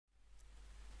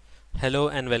Hello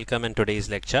and welcome in today's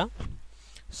lecture.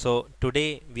 So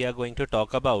today we are going to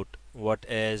talk about what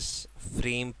is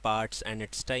frame parts and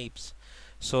its types.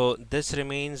 So this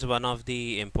remains one of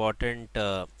the important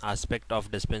aspect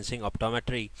of dispensing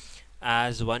optometry,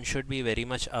 as one should be very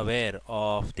much aware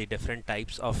of the different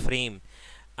types of frame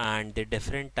and the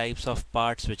different types of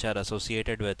parts which are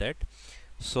associated with it.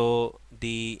 So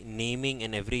the naming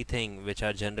and everything which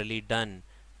are generally done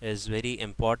is very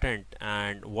important,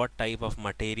 and what type of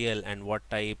material and what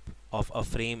type of a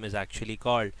frame is actually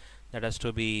called, that has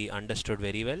to be understood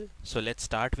very well. So let's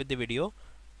start with the video.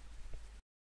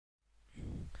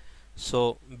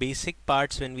 So basic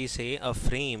parts, when we say a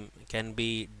frame can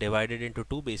be divided into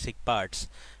two basic parts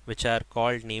which are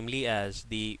called namely as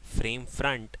the frame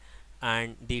front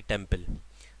and the temple.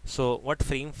 So what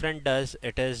frame front does,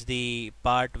 it is the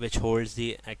part which holds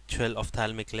the actual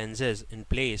ophthalmic lenses in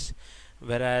place,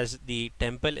 whereas the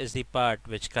temple is the part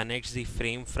which connects the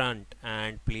frame front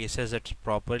and places it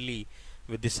properly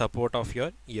with the support of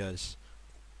your ears.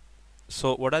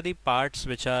 So what are the parts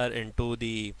which are into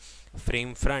the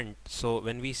frame front? So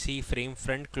when we see frame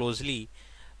front closely,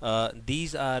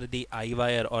 these are the eye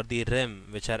wire or the rim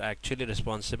which are actually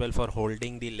responsible for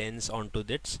holding the lens onto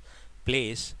its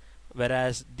place,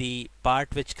 whereas the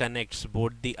part which connects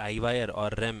both the eye wire or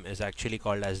rim is actually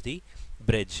called as the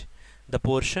bridge. The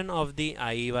portion of the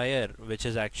eye wire which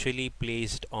is actually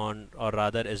placed on, or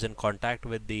rather is in contact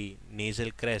with the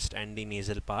nasal crest and the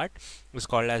nasal part, is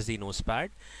called as the nose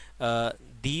pad.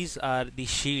 These are the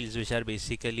shields which are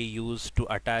basically used to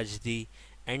attach the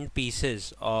end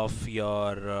pieces of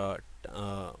your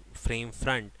frame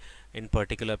front in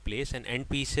particular place, and end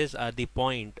pieces are the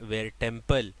point where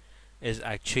temple is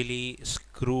actually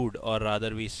screwed, or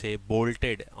rather we say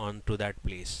bolted onto that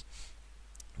place.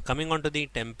 Coming on to the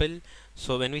temple,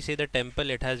 so when we say the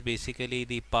temple, it has basically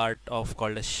the part of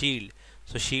called a shield.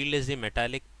 So shield is the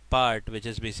metallic part which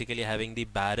is basically having the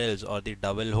barrels or the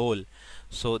double hole.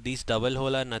 So these double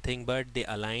hole are nothing but they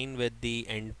align with the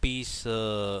end piece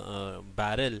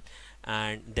barrel,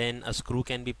 and then a screw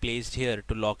can be placed here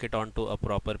to lock it onto a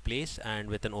proper place and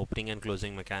with an opening and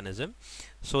closing mechanism.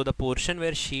 So the portion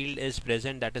where shield is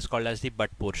present, that is called as the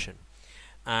butt portion,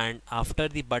 and after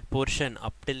the butt portion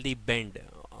up till the bend,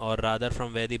 or rather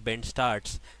from where the bend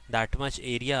starts, that much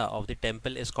area of the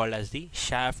temple is called as the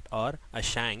shaft or a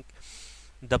shank.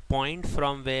 The point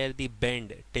from where the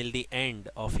bend till the end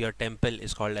of your temple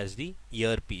is called as the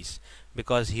earpiece,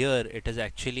 because here it is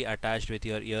actually attached with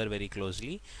your ear very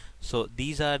closely. So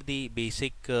these are the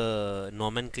basic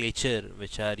nomenclature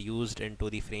which are used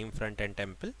into the frame front and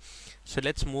temple. So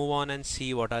let's move on and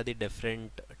see what are the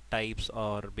different types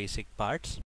or basic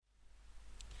parts.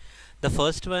 The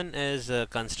first one is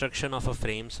construction of a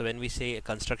frame. So when we say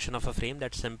construction of a frame,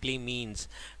 that simply means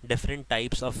different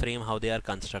types of frame, how they are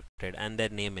constructed and their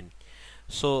naming.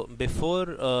 So before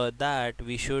that,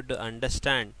 we should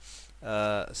understand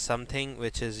something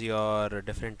which is your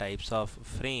different types of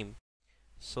frame.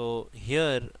 So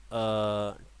here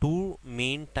two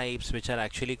main types which are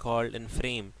actually called in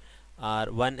frame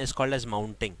are, one is called as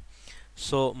mounting.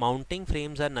 So mounting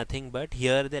frames are nothing but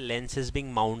here the lens is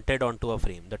being mounted onto a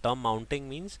frame. The term mounting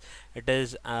means it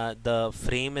is the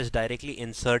frame is directly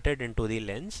inserted into the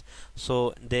lens.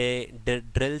 So they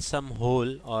drill some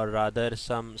hole, or rather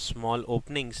some small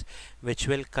openings which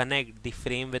will connect the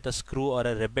frame with a screw or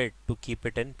a rivet to keep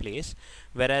it in place,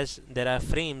 whereas there are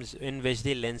frames in which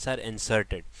the lens are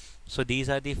inserted. So these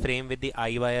are the frame with the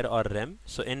eye wire or rim,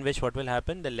 so in which what will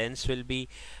happen, the lens will be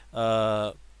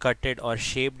cutted or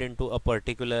shaped into a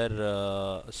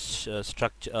particular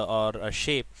structure or a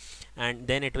shape, and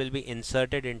then it will be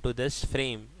inserted into this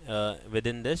frame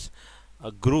within this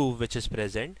groove which is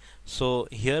present. So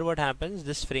here what happens,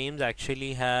 this frames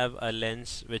actually have a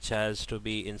lens which has to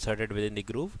be inserted within the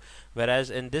groove, whereas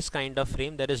in this kind of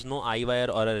frame there is no eye wire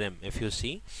or a rim, if you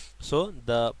see. So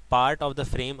the part of the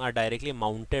frame are directly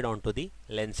mounted onto the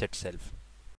lens itself.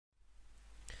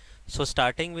 So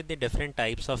starting with the different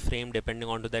types of frame depending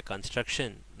on to their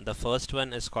construction, the first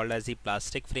one is called as the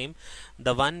plastic frame,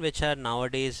 the one which are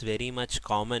nowadays very much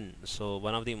common. So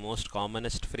one of the most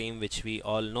commonest frame which we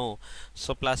all know.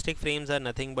 So plastic frames are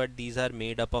nothing but these are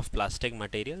made up of plastic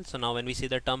material. So now when we see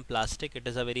the term plastic, it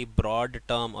is a very broad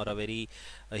term, or a very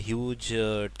huge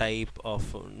type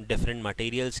of different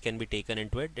materials can be taken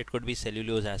into it. It could be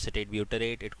cellulose acetate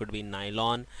butyrate, it could be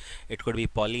nylon, it could be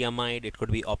polyamide, it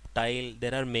could be optile.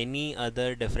 There are many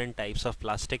other different types of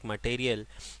plastic material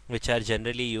which are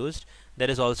generally used, there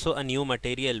is also a new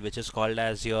material which is called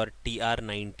as your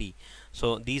TR90.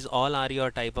 So these all are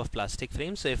your type of plastic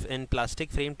frames. So if in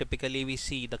plastic frame typically we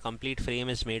see the complete frame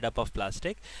is made up of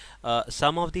plastic,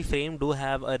 some of the frame do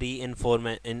have a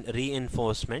reinforcement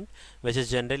which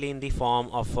is generally in the form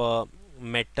of a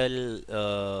metal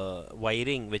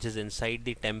wiring which is inside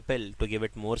the temple to give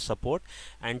it more support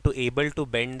and to able to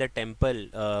bend the temple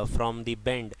from the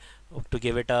bend to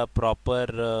give it a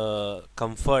proper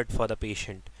comfort for the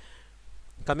patient.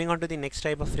 Coming on to the next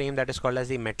type of frame, that is called as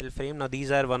the metal frame. Now these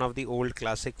are one of the old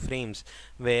classic frames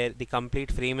where the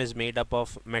complete frame is made up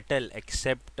of metal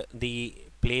except the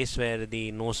place where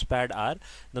the nose pad are.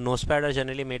 The nose pad are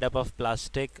generally made up of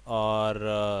plastic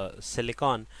or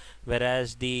silicon,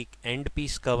 whereas the end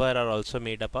piece cover are also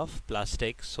made up of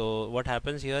plastic. So what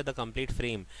happens here, the complete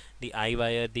frame, the eye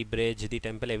wire, the bridge, the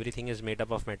temple, everything is made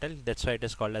up of metal. That's why it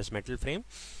is called as metal frame.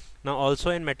 Now also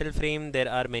in metal frame there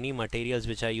are many materials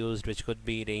which are used, which could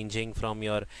be ranging from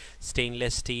your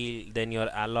stainless steel, then your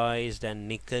alloys, then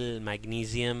nickel,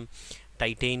 magnesium,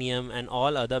 titanium, and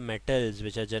all other metals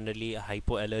which are generally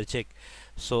hypoallergic.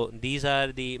 So these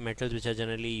are the metals which are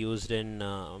generally used in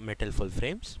metal full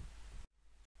frames.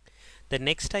 The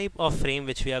next type of frame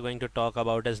which we are going to talk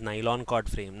about is nylon cord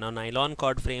frame. Now nylon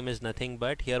cord frame is nothing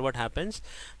but, here what happens,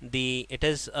 it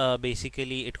is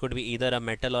basically it could be either a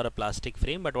metal or a plastic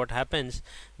frame, but what happens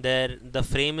there, the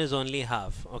frame is only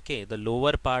half. Okay, the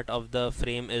lower part of the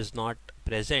frame is not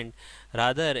present,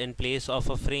 rather in place of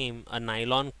a frame a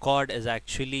nylon cord is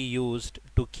actually used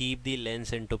to keep the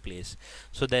lens into place.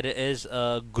 So there is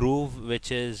a groove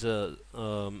which is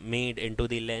made into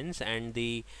the lens, and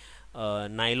the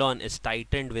nylon is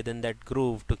tightened within that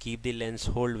groove to keep the lens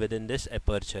hold within this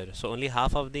aperture. So only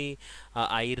half of the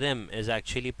eye rim is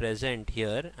actually present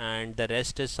here, and the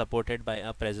rest is supported by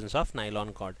a presence of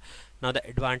nylon cord. Now the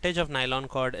advantage of nylon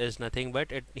cord is nothing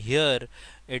but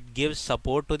it gives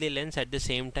support to the lens. At the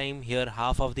same time, here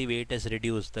half of the weight is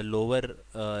reduced. The lower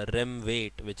rim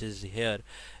weight, which is here,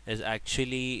 is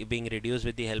actually being reduced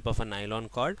with the help of a nylon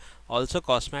cord. Also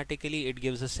cosmetically it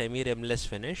gives a semi-rimless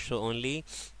finish, so only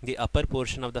the upper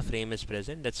portion of the frame is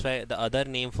present. That's why the other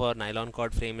name for nylon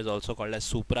cord frame is also called as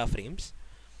supra frames.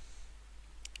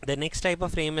 The next type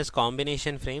of frame is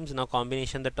combination frames. Now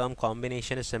the term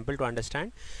combination is simple to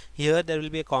understand. Here there will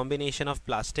be a combination of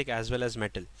plastic as well as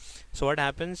metal. So what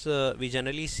happens, we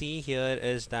generally see here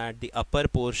is that the upper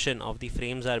portion of the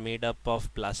frames are made up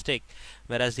of plastic,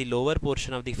 whereas the lower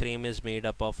portion of the frame is made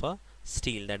up of a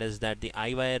steel. That is that the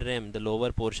eye wire rim, the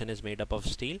lower portion is made up of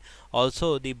steel.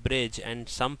 Also the bridge and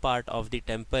some part of the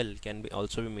temple can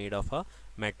also be made of a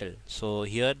metal. So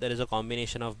here there is a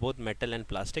combination of both metal and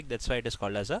plastic. That's why it is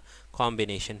called as a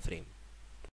combination frame.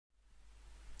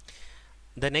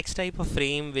 The next type of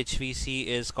frame which we see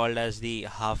is called as the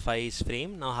half eyes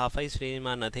frame. Now half eyes frame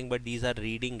are nothing but these are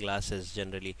reading glasses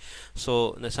generally.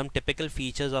 So some typical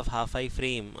features of half eye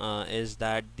frame is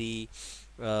that the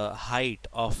height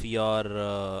of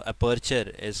your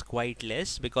aperture is quite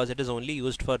less because it is only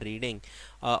used for reading.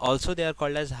 Also they are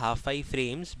called as half eye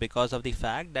frames because of the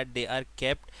fact that they are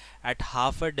kept at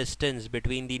half a distance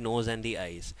between the nose and the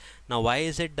eyes. Now why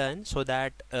is it done? So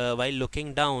that while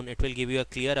looking down it will give you a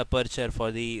clear aperture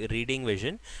for the reading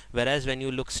vision, whereas when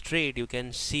you look straight you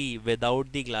can see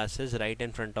without the glasses right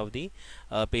in front of the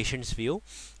patient's view.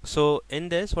 So in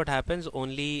this what happens,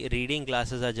 only reading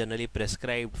glasses are generally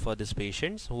prescribed for these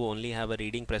patients who only have a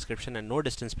reading prescription and no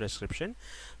distance prescription.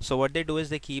 So what they do is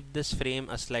they keep this frame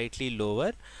a slightly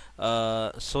lower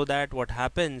so that what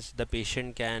happens, the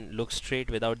patient can look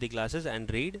straight without the glasses and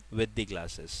read with the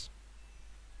glasses.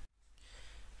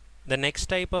 The next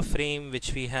type of frame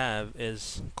which we have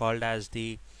is called as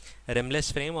the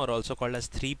rimless frame, or also called as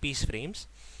three-piece frames.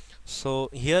 So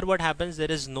here what happens, there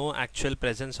is no actual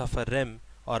presence of a rim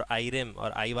or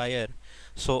eye wire,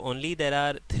 so only there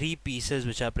are three pieces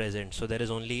which are present. So there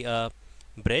is only a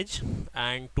bridge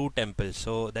and two temples,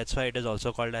 so that's why it is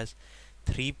also called as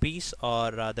three-piece,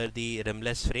 or rather the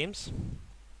rimless frames.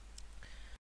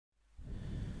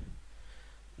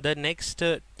 The next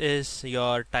is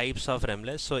your types of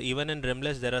rimless. So even in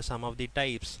rimless there are some of the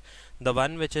types. The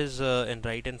one which is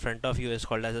right in front of you is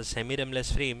called as a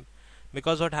semi-rimless frame,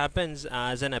 because what happens,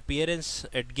 as an appearance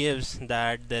it gives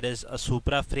that there is a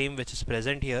supra frame which is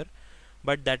present here,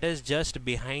 but that is just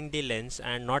behind the lens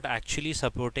and not actually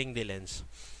supporting the lens.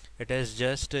 It is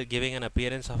just giving an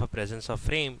appearance of a presence of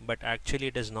frame, but actually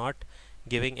it is not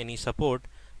giving any support,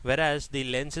 whereas the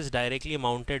lens is directly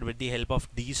mounted with the help of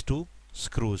these two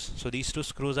screws. So these two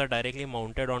screws are directly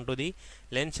mounted onto the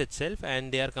lens itself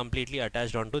and they are completely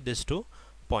attached onto these two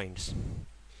points.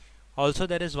 Also,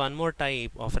 there is one more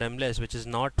type of rimless which is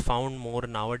not found more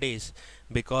nowadays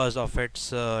because of its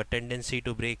tendency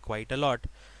to break quite a lot.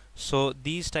 So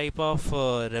these type of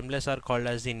rimless are called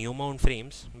as the new mount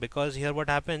frames, because here what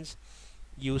happens,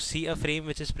 you see a frame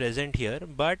which is present here,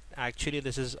 but actually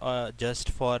this is just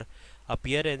for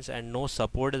appearance and no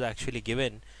support is actually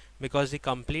given, because the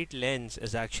complete lens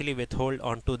is actually withhold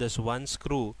onto this one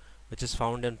screw which is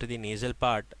found into the nasal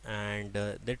part, and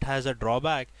that has a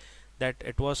drawback that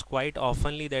it was quite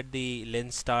oftenly that the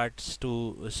lens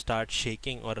start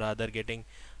shaking, or rather getting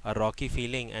a rocky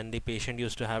feeling, and the patient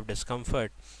used to have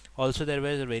discomfort. Also, there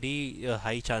were very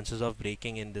high chances of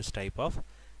breaking in this type of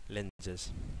lenses.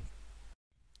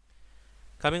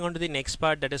 Coming on to the next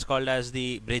part, that is called as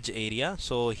the bridge area.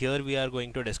 So here we are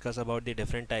going to discuss about the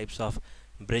different types of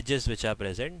bridges which are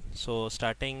present. So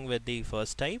starting with the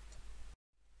first type.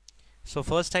 So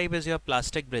first type is your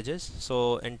plastic bridges.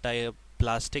 So entire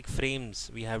plastic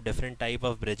frames, we have different type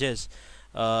of bridges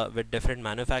with different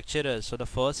manufacturers. So the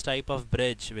first type of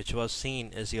bridge which was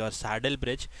seen is your saddle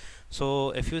bridge.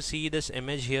 So if you see this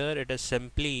image here, it is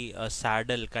simply a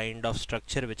saddle kind of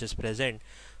structure which is present.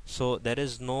 So there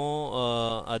is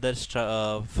no other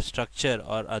structure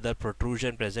or other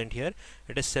protrusion present here.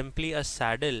 It is simply a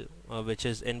saddle which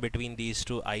is in between these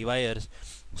two eye wires.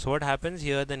 So what happens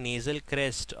here, the nasal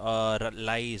crest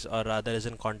lies, or rather is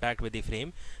in contact with the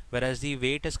frame, whereas the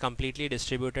weight is completely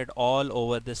distributed all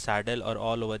over the saddle or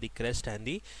all over the crest and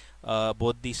the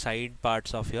both the side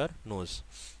parts of your nose.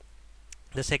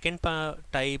 The second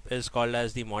type is called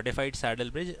as the modified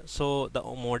saddle bridge. So the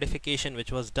modification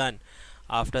which was done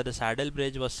after the saddle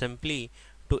bridge was simply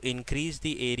to increase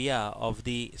the area of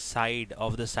the side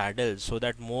of the saddle, so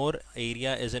that more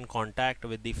area is in contact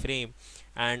with the frame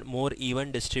and more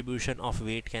even distribution of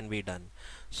weight can be done.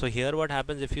 So here what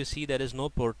happens, if you see, there is no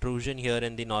protrusion here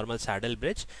in the normal saddle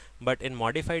bridge, but in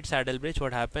modified saddle bridge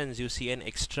what happens, you see an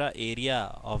extra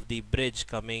area of the bridge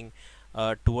coming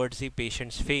towards the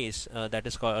patient's face, that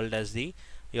is called as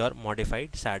your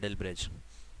modified saddle bridge.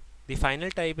 The final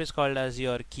type is called as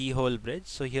your keyhole bridge.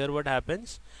 So here what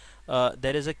happens,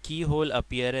 there is a keyhole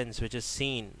appearance which is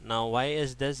seen. Now why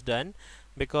is this done?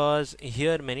 Because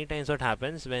here many times what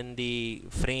happens, when the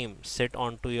frame sit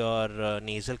onto your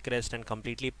nasal crest and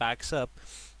completely packs up,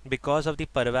 because of the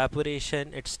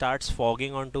pervaporation it starts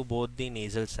fogging onto both the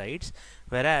nasal sides,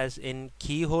 whereas in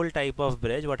keyhole type of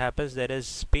bridge what happens, there is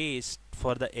space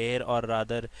for the air, or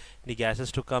rather the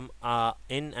gases, to come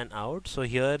in and out. So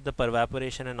here the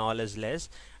pervaporation and all is less,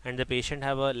 and the patient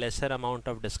have a lesser amount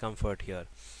of discomfort here.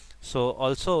 So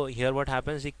also here what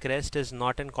happens, the crest is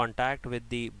not in contact with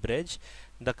the bridge,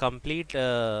 the complete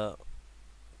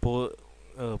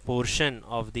portion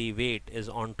of the weight is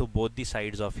onto both the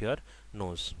sides of your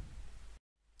nose.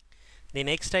 The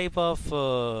next type of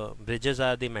bridges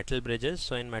are the metal bridges.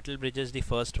 So in metal bridges, the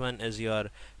first one is your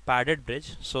padded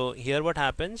bridge. So here what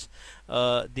happens,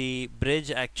 the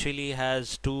bridge actually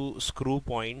has two screw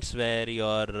points where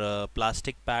your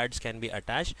plastic pads can be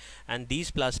attached, and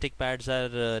these plastic pads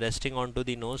are resting onto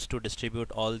the nose to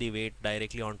distribute all the weight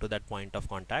directly onto that point of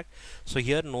contact. So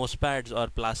here nose pads or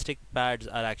plastic pads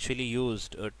are actually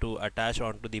used to attach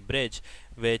onto the bridge,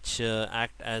 which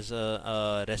act as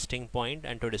a resting point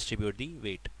and to distribute the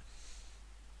weight.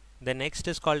 The next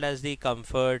is called as the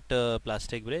comfort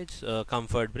plastic bridge,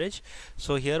 comfort bridge.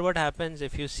 So here what happens,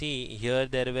 if you see here,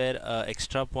 there were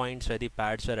extra points where the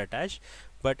pads were attached,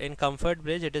 but in comfort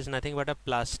bridge it is nothing but a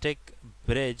plastic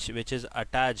bridge which is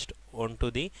attached onto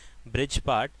the bridge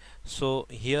part. So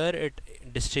here it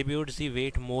distributes the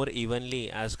weight more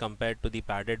evenly as compared to the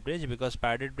padded bridge, because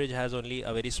padded bridge has only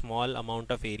a very small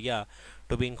amount of area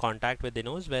to be in contact with the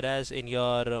nose, whereas in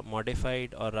your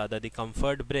modified, or rather the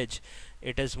comfort bridge,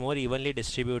 it is more evenly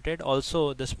distributed.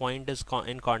 Also this point is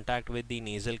in contact with the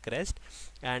nasal crest,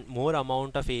 and more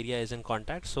amount of area is in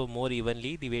contact, so more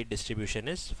evenly the weight distribution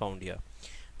is found here.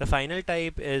 The final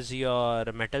type is your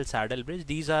metal saddle bridge.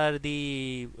 These are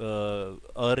the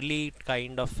early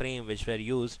kind of frame which were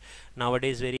used.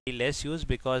 Nowadays very less used,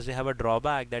 because they have a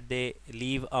drawback that they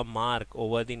leave a mark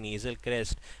over the nasal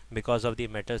crest because of the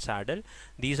metal saddle.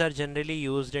 These are generally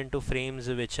used into frames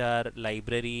which are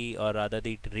library, or rather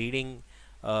the reading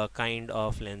kind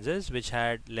of lenses, which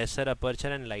had lesser aperture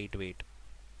and lightweight.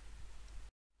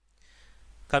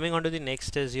 Coming on to the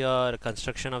next is your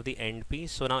construction of the end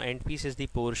piece. So now end piece is the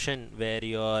portion where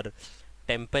your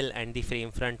temple and the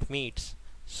frame front meets.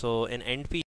 So in end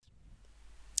piece,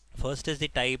 first is the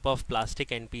type of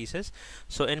plastic end pieces.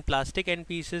 So in plastic end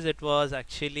pieces, it was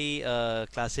actually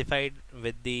classified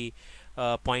with the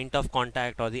point of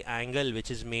contact or the angle which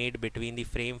is made between the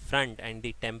frame front and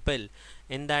the temple.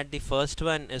 In that, the first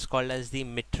one is called as the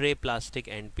mitre-plastic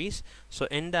endpiece. So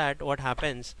in that, what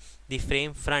happens, the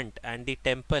frame front and the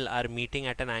temple are meeting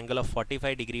at an angle of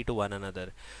 45 degree to one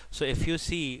another. So if you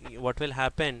see, what will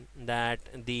happen, that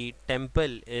the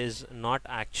temple is not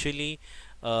actually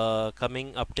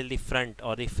coming up till the front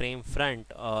or the frame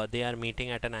front, they are meeting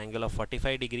at an angle of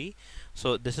 45 degree.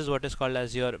 So this is what is called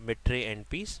as your mid-tray end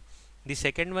piece. The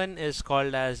second one is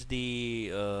called as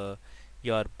the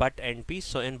your butt end piece.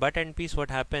 So in butt end piece, what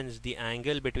happens, the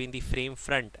angle between the frame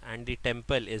front and the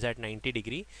temple is at 90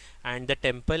 degree, and the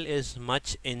temple is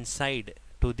much inside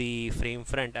to the frame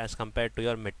front as compared to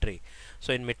your mid-tray.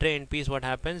 So in mid-tray end piece, what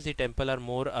happens, the temple are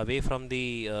more away from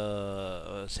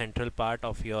the central part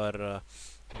of your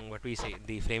what we say,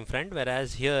 the frame front,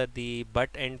 whereas here the butt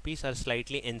end piece are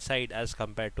slightly inside as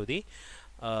compared to the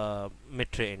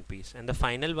mid-tray end piece. And the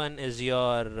final one is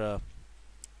your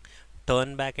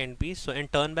turn back end piece. So in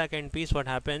turn back end piece, what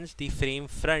happens, the frame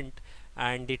front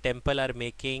and the temple are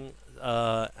making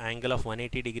angle of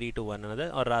 180 degree to one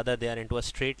another, or rather they are into a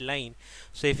straight line.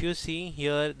 So if you see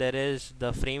here, there is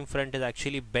the frame front is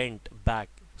actually bent back,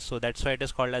 so that's why it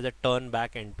is called as a turn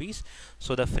back end piece.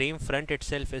 So the frame front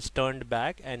itself is turned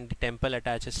back and the temple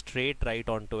attaches straight right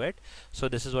onto it. So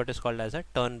this is what is called as a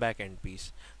turn back end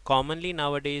piece. Commonly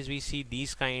nowadays we see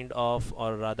these kind of,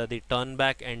 or rather the turn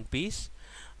back end piece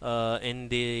in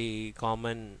the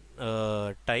common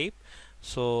type.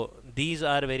 So these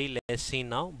are very less seen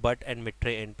now, butt and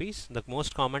mid-tray end piece. The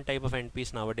most common type of end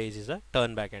piece nowadays is a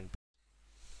turn back end piece.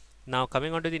 Now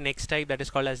coming on to the next type, that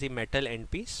is called as the metal end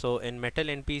piece. So in metal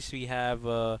end piece we have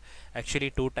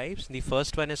actually two types. The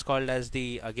first one is called as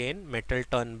the, again, metal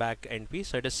turn back end piece.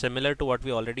 So it is similar to what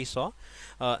we already saw.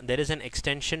 There is an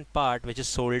extension part which is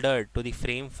soldered to the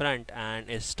frame front and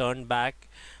is turned back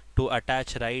to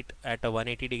attach right at a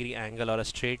 180 degree angle or a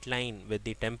straight line with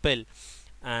the temple.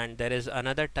 And there is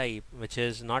another type which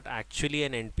is not actually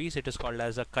an end piece, it is called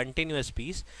as a continuous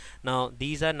piece. Now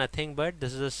these are nothing but,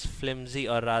 this is a flimsy,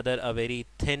 or rather a very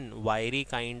thin wiry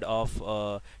kind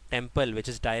of temple which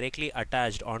is directly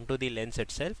attached onto the lens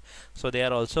itself. So they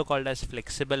are also called as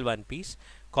flexible one piece,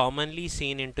 commonly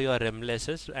seen into your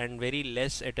rimlesses, and very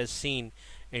less it is seen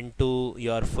into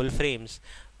your full frames.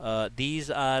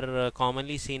 These are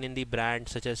commonly seen in the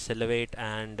brands such as Silhouette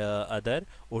and other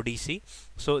ODC.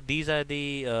 So these are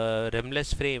the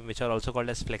rimless frame which are also called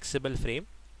as flexible frame.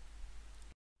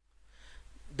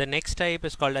 The next type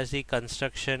is called as the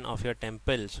construction of your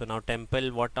temple. So now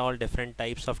temple, what all different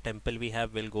types of temple we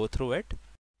have, we'll go through it.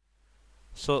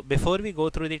 So before we go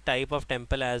through the type of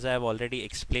temple, as I have already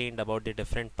explained about the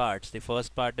different parts, the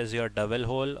first part is your dowel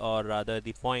hole, or rather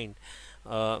the point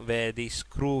where the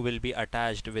screw will be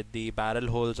attached with the barrel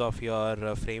holes of your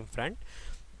frame front.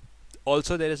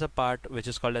 Also there is a part which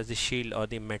is called as the shield, or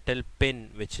the metal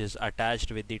pin which is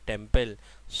attached with the temple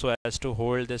so as to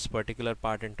hold this particular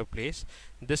part into place.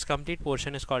 This complete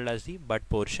portion is called as the butt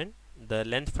portion. The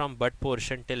length from butt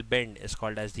portion till bend is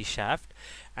called as the shaft,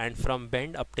 and from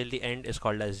bend up till the end is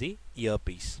called as the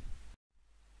earpiece.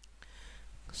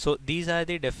 So these are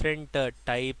the different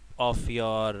type of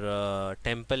your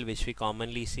temple which we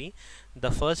commonly see.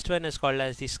 The first one is called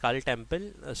as the skull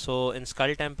temple. So in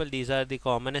skull temple, these are the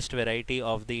commonest variety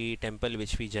of the temple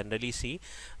which we generally see.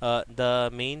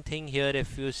 The main thing here,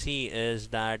 if you see, is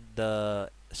that the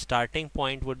starting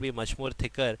point would be much more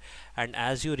thicker, and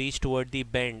as you reach toward the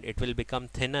bend it will become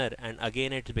thinner, and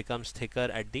again it becomes thicker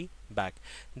at the back.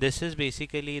 This is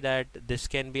basically that this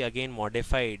can be again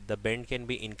modified, the bend can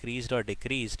be increased or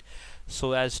decreased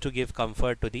so as to give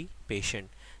comfort to the patient.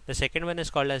 The second one is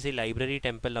called as the library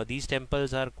temple. Now these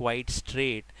temples are quite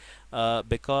straight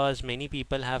because many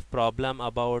people have problem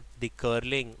about the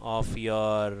curling of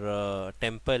your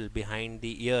temple behind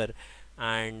the ear,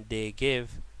 and they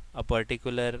give a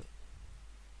particular.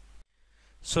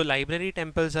 So library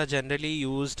temples are generally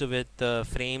used with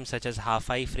frames such as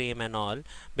half-eye frame and all,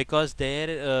 because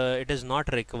there it is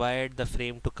not required the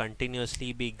frame to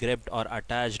continuously be gripped or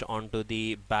attached onto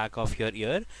the back of your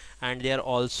ear, and they are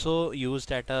also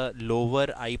used at a lower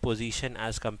eye position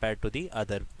as compared to the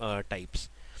other types.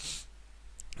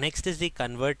 Next is the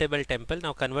convertible temple.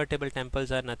 Now convertible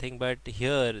temples are nothing but,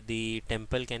 here the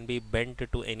temple can be bent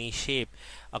to any shape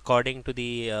according to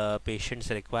the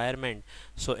patient's requirement.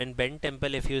 So in bent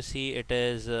temple, if you see, it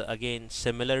is again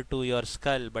similar to your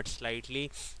skull but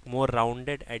slightly more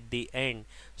rounded at the end.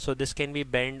 So this can be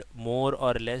bent more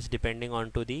or less depending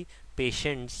on to the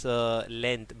patient's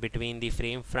length between the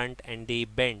frame front and the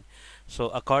bend. So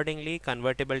accordingly,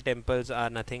 convertible temples are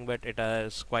nothing but it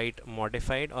is quite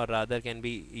modified, or rather can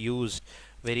be used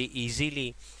very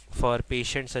easily for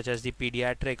patients such as the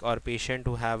pediatric or patient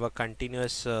who have a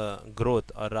continuous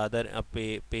growth, or rather a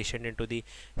patient into the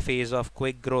phase of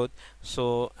quick growth.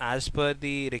 So as per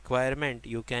the requirement,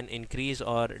 you can increase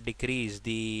or decrease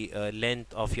the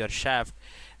length of your shaft,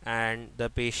 and the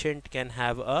patient can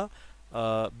have a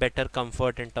better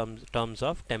comfort in terms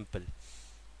of temple.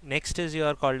 Next is you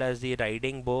are called as the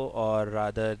riding bow, or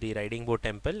rather the riding bow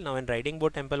temple. Now in riding bow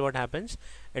temple, what happens?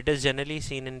 It is generally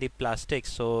seen in the plastic.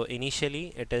 So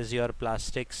initially it is your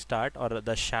plastic start, or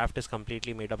the shaft is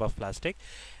completely made up of plastic,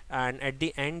 and at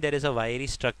the end there is a wiry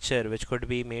structure which could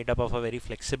be made up of a very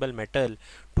flexible metal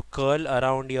to curl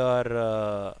around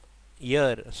your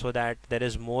ear, so that there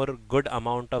is more good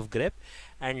amount of grip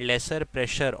and lesser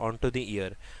pressure onto the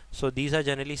ear. So these are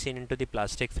generally seen into the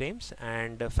plastic frames.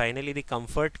 And finally the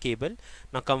comfort cable.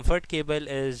 Now comfort cable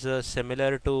is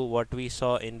similar to what we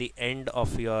saw in the end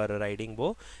of your riding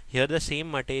bow. Here the same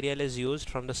material is used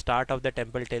from the start of the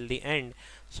temple till the end.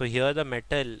 So here the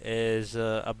metal is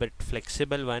a bit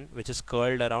flexible one, which is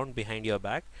curled around behind your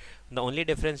back. The only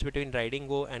difference between riding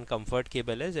bow and comfort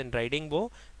cable is, in riding bow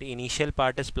the initial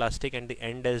part is plastic and the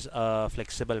end is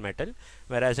flexible metal,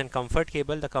 whereas in comfort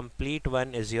cable the complete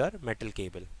one is your metal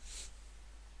cable.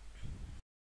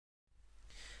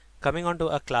 Coming on to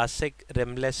a classic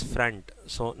rimless front.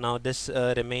 So now this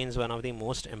remains one of the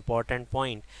most important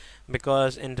point,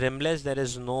 because in rimless there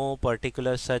is no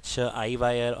particular such eye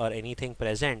wire or anything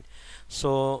present.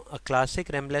 So a classic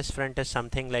rimless front is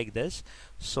something like this.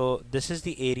 So this is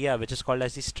the area which is called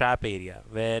as the strap area,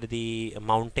 where the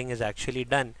mounting is actually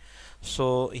done.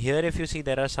 So here if you see,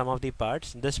 there are some of the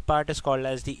parts. This part is called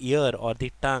as the ear or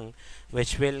the tongue,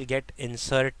 which will get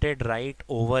inserted right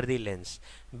over the lens.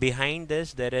 Behind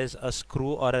this there is a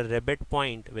screw or a rivet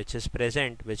point which is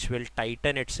present, which will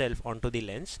tighten itself onto the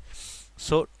lens.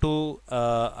 So to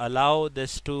allow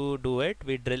this to do it,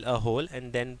 we drill a hole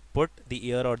and then put the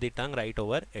ear or the tongue right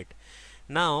over it.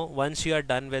 Now once you are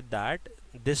done with that,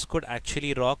 this could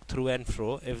actually rock through and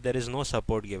fro if there is no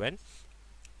support given.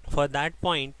 For that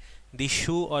point, the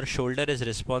shoe or shoulder is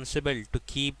responsible to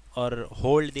keep or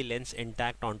hold the lens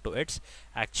intact onto its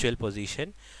actual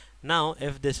position. Now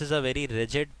if this is a very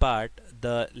rigid part,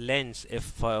 the lens, if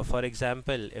for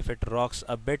example if it rocks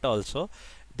a bit also,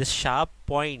 the sharp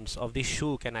points of the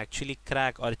shoe can actually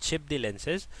crack or chip the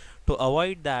lenses. To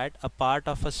avoid that, a part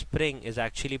of a spring is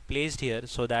actually placed here,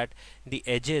 so that the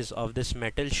edges of this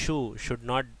metal shoe should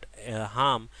not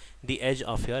harm the edge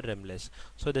of your rimless.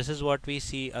 So this is what we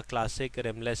see, a classic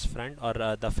rimless front, or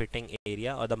the fitting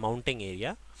area or the mounting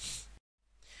area.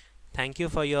 Thank you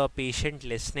for your patient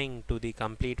listening to the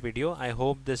complete video. I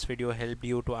hope this video helped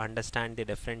you to understand the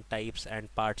different types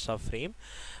and parts of frame.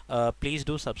 Please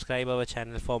do subscribe our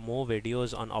channel for more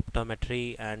videos on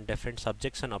optometry and different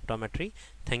subjects on optometry.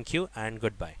 Thank you and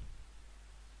goodbye.